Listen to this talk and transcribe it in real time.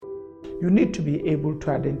you need to be able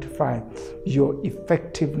to identify your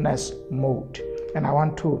effectiveness mode. And I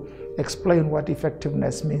want to explain what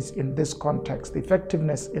effectiveness means in this context.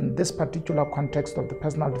 Effectiveness in this particular context of the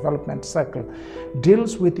personal development cycle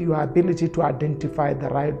deals with your ability to identify the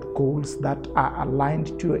right goals that are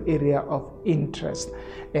aligned to your area of interest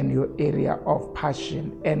and your area of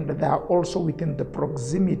passion, and they are also within the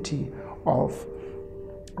proximity of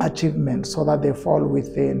achievement, so that they fall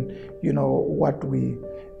within, what we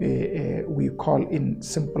call in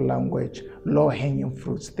simple language low-hanging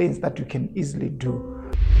fruits, things that you can easily do.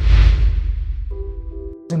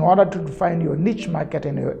 In order to define your niche market,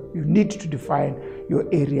 and you need to define your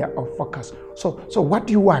area of focus. So what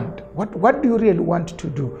do you want? What do you really want to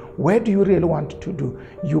do? Where do you really want to do?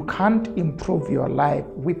 You can't improve your life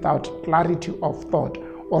without clarity of thought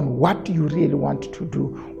on what you really want to do,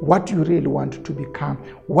 what you really want to become,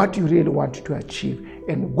 what you really want to achieve,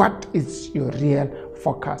 and what is your real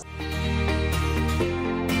focus.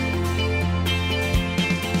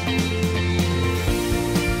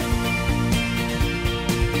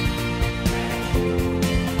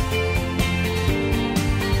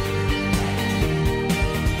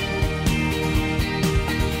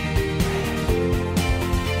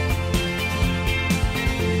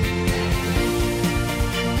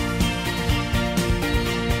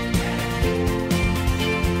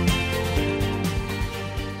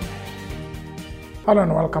 Hello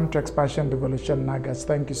and welcome to Expansion Revolution Nuggets.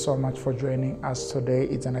 Thank you so much for joining us today.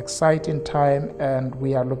 It's an exciting time and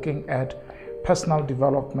we are looking at personal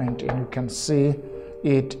development, and you can see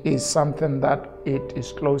it is something that it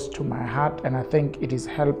is close to my heart, and I think it is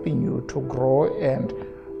helping you to grow and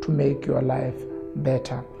to make your life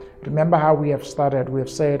better. Remember how we have started. We have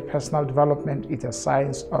said personal development is a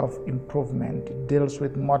science of improvement. It deals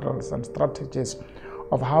with models and strategies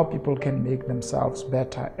of how people can make themselves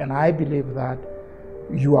better, and I believe that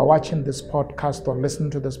you are watching this podcast or listening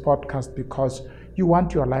to this podcast because you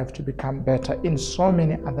want your life to become better in so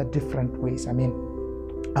many other different ways. I mean,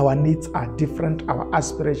 our needs are different, our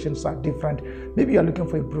aspirations are different. Maybe you're looking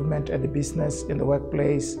for improvement in the business, in the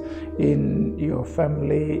workplace, in your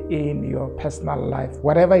family, in your personal life.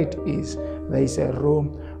 Whatever it is, there is a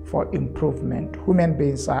room for improvement. Human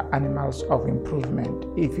beings are animals of improvement.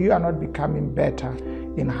 If you are not becoming better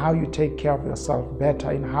in how you take care of yourself,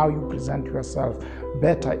 better in how you present yourself,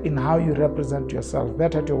 better in how you represent yourself,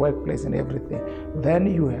 better at your workplace and everything,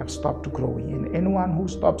 then you have stopped growing. And anyone who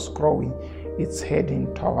stops growing, it's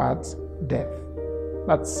heading towards death.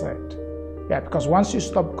 That's it. Yeah, because once you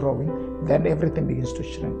stop growing, then everything begins to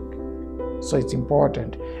shrink. So it's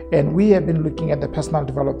important. And we have been looking at the personal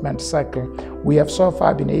development cycle. We have so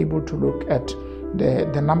far been able to look at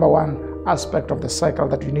the number one aspect of the cycle,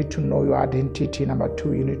 that you need to know your identity. Number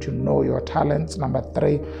two, you need to know your talents. Number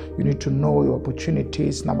three, you need to know your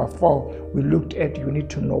opportunities. Number four, we looked at you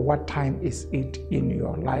need to know what time is it in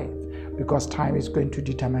your life, because time is going to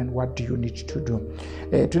determine what do you need to do.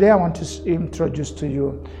 Today I want to introduce to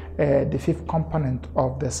you the fifth component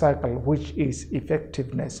of the cycle, which is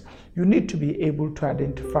effectiveness. You need to be able to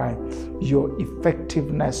identify your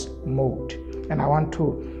effectiveness mode, and I want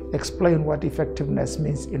to explain what effectiveness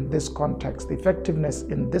means in this context. Effectiveness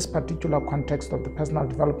in this particular context of the personal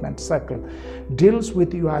development cycle deals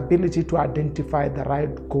with your ability to identify the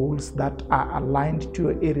right goals that are aligned to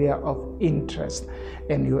your area of interest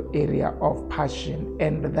and your area of passion,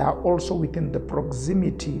 and they are also within the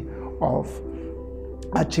proximity of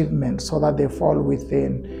achievement, so that they fall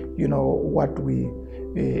within, what we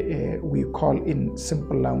call in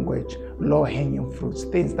simple language low-hanging fruits,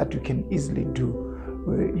 things that you can easily do.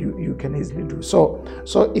 You can easily do. So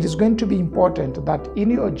it is going to be important that in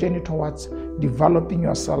your journey towards developing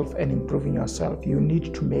yourself and improving yourself, you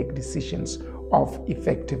need to make decisions of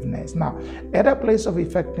effectiveness. Now, at a place of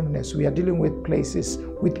effectiveness, we are dealing with places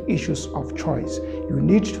with issues of choice. You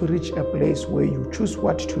need to reach a place where you choose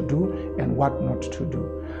what to do and what not to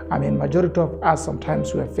do. I mean, majority of us,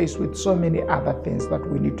 sometimes we are faced with so many other things that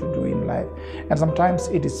we need to do in life. And sometimes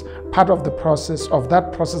it is part of the process,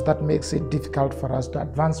 that makes it difficult for us to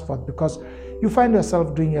advance forth, because you find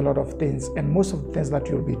yourself doing a lot of things, and most of the things that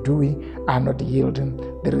you'll be doing are not yielding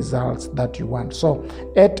the results that you want. So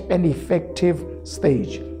at an effective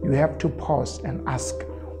stage, you have to pause and ask,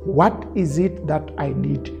 what is it that I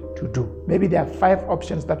need to do? Maybe there are 5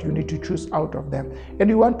 options that you need to choose out of them, and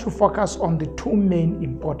you want to focus on the 2 main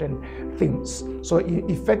important things. So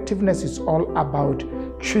effectiveness is all about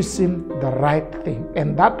choosing the right thing.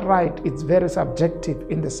 And that right is very subjective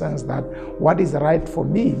in the sense that what is right for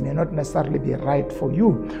me may not necessarily be right for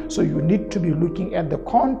you. So you need to be looking at the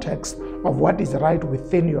context of what is right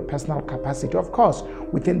within your personal capacity. Of course,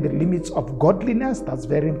 within the limits of godliness, that's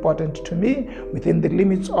very important to me. Within the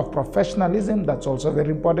limits of professionalism, that's also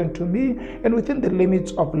very important to me. And within the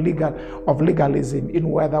limits of legalism, in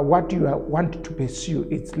whether what you want to pursue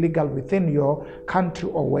is legal within your country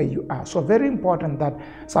or where you are. So very important that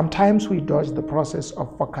sometimes we dodge the process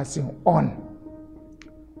of focusing on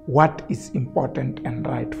what is important and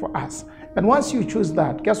right for us. And once you choose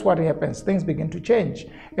that, guess what happens? Things begin to change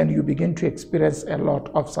and you begin to experience a lot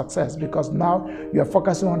of success, because now you are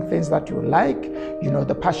focusing on things that you like. You know,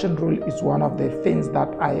 the passion rule is one of the things that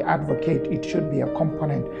I advocate. It should be a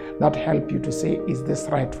component that help you to say, is this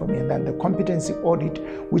right for me? And then the competency audit,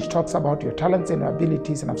 which talks about your talents and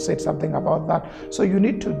abilities, and I've said something about that. So you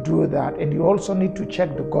need to do that, and you also need to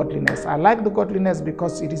check the godliness. I like the godliness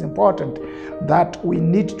because it is important that we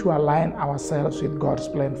need to align ourselves with God's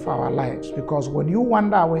plan for our lives. Because when you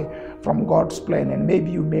wander away from God's plan and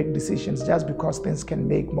maybe you make decisions just because things can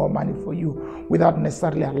make more money for you without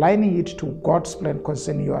necessarily aligning it to God's plan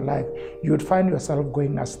concerning your life, you would find yourself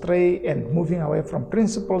going astray and moving away from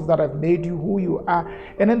principles that have made you who you are,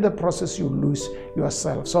 and in the process you lose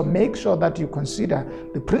yourself. So make sure that you consider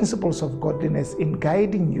the principles of godliness in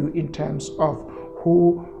guiding you in terms of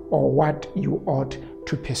who or what you ought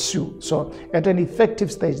to pursue. So at an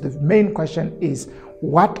effective stage, the main question is,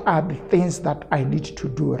 what are the things that I need to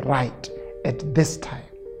do right at this time?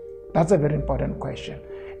 That's a very important question.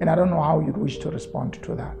 And I don't know how you'd wish to respond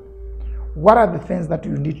to that. What are the things that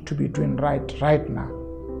you need to be doing right now?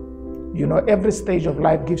 You know, every stage of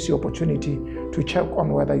life gives you opportunity to check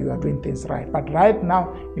on whether you are doing things right. But right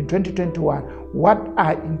now, in 2021, what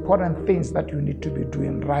are important things that you need to be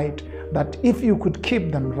doing right, that if you could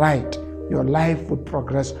keep them right, your life would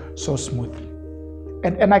progress so smoothly?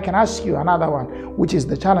 And I can ask you another one, which is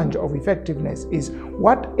the challenge of effectiveness, is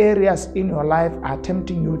what areas in your life are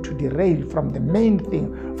tempting you to derail from the main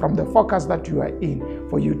thing, from the focus that you are in,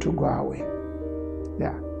 for you to go away?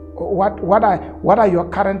 Yeah. What are your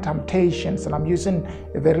current temptations? And I'm using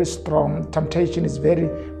a very strong temptation, is very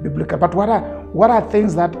biblical. But what are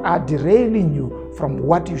things that are derailing you from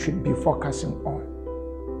what you should be focusing on?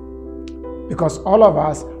 Because all of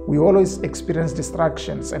us, we always experience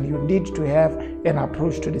distractions, and you need to have an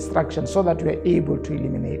approach to distractions so that you are able to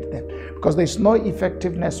eliminate them. Because there's no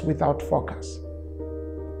effectiveness without focus.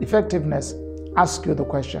 Effectiveness asks you the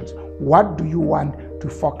questions: what do you want to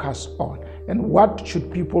focus on? And what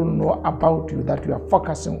should people know about you that you are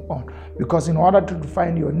focusing on? Because in order to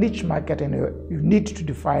define your niche market, and you need to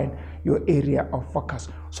define your area of focus.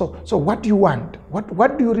 So what do you want?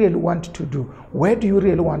 What do you really want to do? Where do you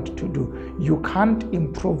really want to do? You can't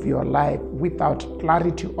improve your life without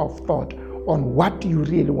clarity of thought on what you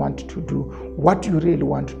really want to do, what you really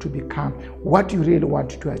want to become, what you really want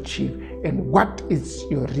to achieve, and what is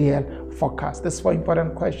your real focus. These 4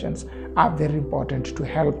 important questions are very important to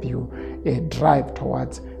help you drive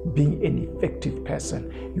towards being an effective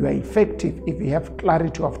person. You are effective if you have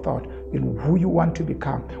clarity of thought in who you want to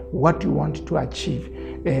become, what you want to achieve,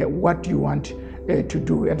 what you want to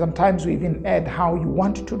do. And sometimes we even add how you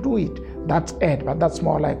want to do it. That's it, but that's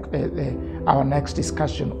more like our next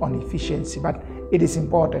discussion on efficiency. But it is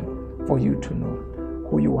important for you to know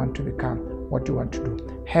who you want to become, what you want to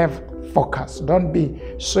do. Have focus. Don't be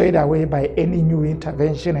swayed away by any new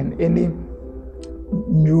intervention and any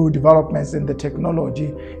new developments in the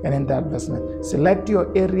technology and in the advancement. Select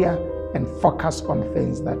your area and focus on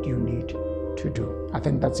things that you need to do. I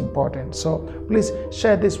think that's important. So please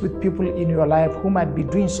share this with people in your life who might be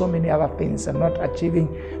doing so many other things and not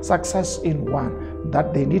achieving success in one,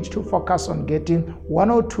 that they need to focus on getting 1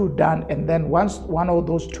 or 2 done. And then once 1 of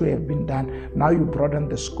those 2 have been done, now you broaden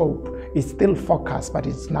the scope. It's still focus, but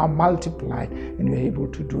it's now multiplied, and you're able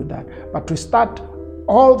to do that. But to start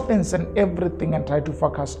all things and everything and try to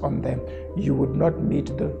focus on them, you would not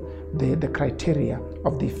meet the criteria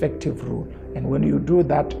of the effective rule. And when you do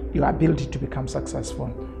that, your ability to become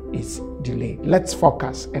successful is delayed. Let's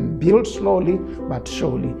focus and build slowly but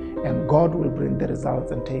surely, and God will bring the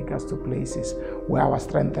results and take us to places where our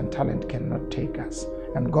strength and talent cannot take us.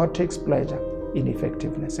 And God takes pleasure in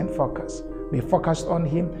effectiveness and focus. Be focused on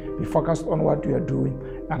Him, be focused on what you are doing,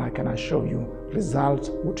 and I can assure you results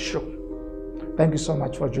would show. Thank you so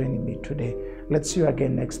much for joining me today. Let's see you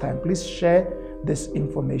again next time. Please share this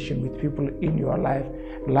information with people in your life.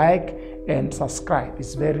 Like and subscribe.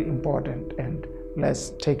 It's very important, and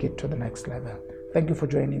let's take it to the next level. Thank you for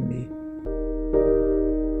joining me.